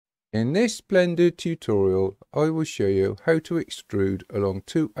In this Blender tutorial, I will show you how to extrude along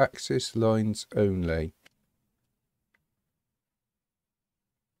 2-axis lines only.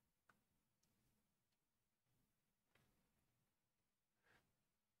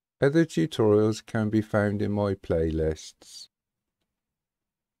 Other tutorials can be found in my playlists.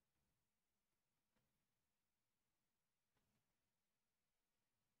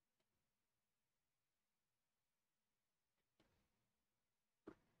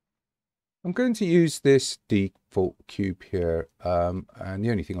 I'm going to use this default cube here, and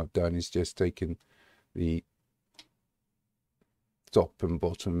the only thing I've done is just taken the top and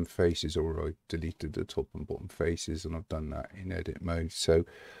bottom faces, or I deleted the top and bottom faces, and I've done that in edit mode. So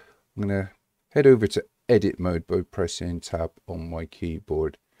I'm going to head over to edit mode by pressing tab on my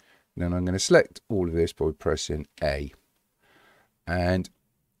keyboard. And then I'm going to select all of this by pressing A. And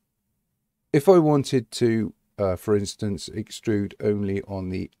if I wanted to, for instance, extrude only on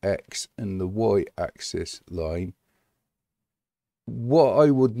the X and the Y axis line, what I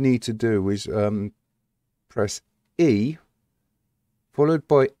would need to do is press E followed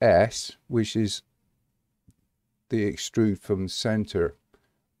by S, which is the extrude from center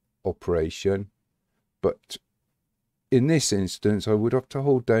operation. But in this instance, I would have to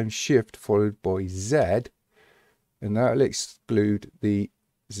hold down Shift followed by Z, and that'll exclude the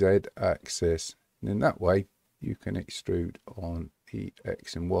Z axis. And in that way, you can extrude on the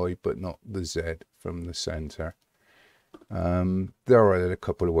X and Y, but not the Z from the center. There are a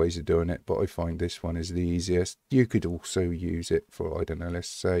couple of ways of doing it, but I find this one is the easiest. You could also use it for, I don't know, let's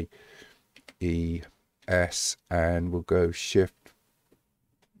say ES, and we'll go Shift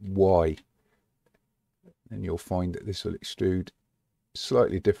Y, and you'll find that this will extrude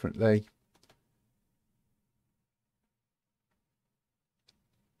slightly differently.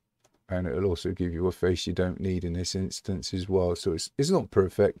 And it'll also give you a face you don't need in this instance as well. So it's not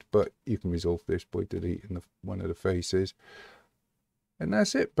perfect, but you can resolve this by deleting one of the faces. And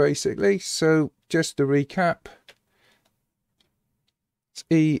that's it basically. So just to recap, it's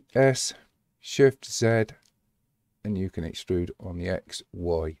ES, Shift Z, and you can extrude on the X,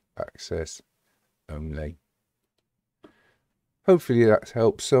 Y axis only. Hopefully that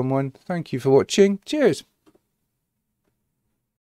helps someone. Thank you for watching. Cheers.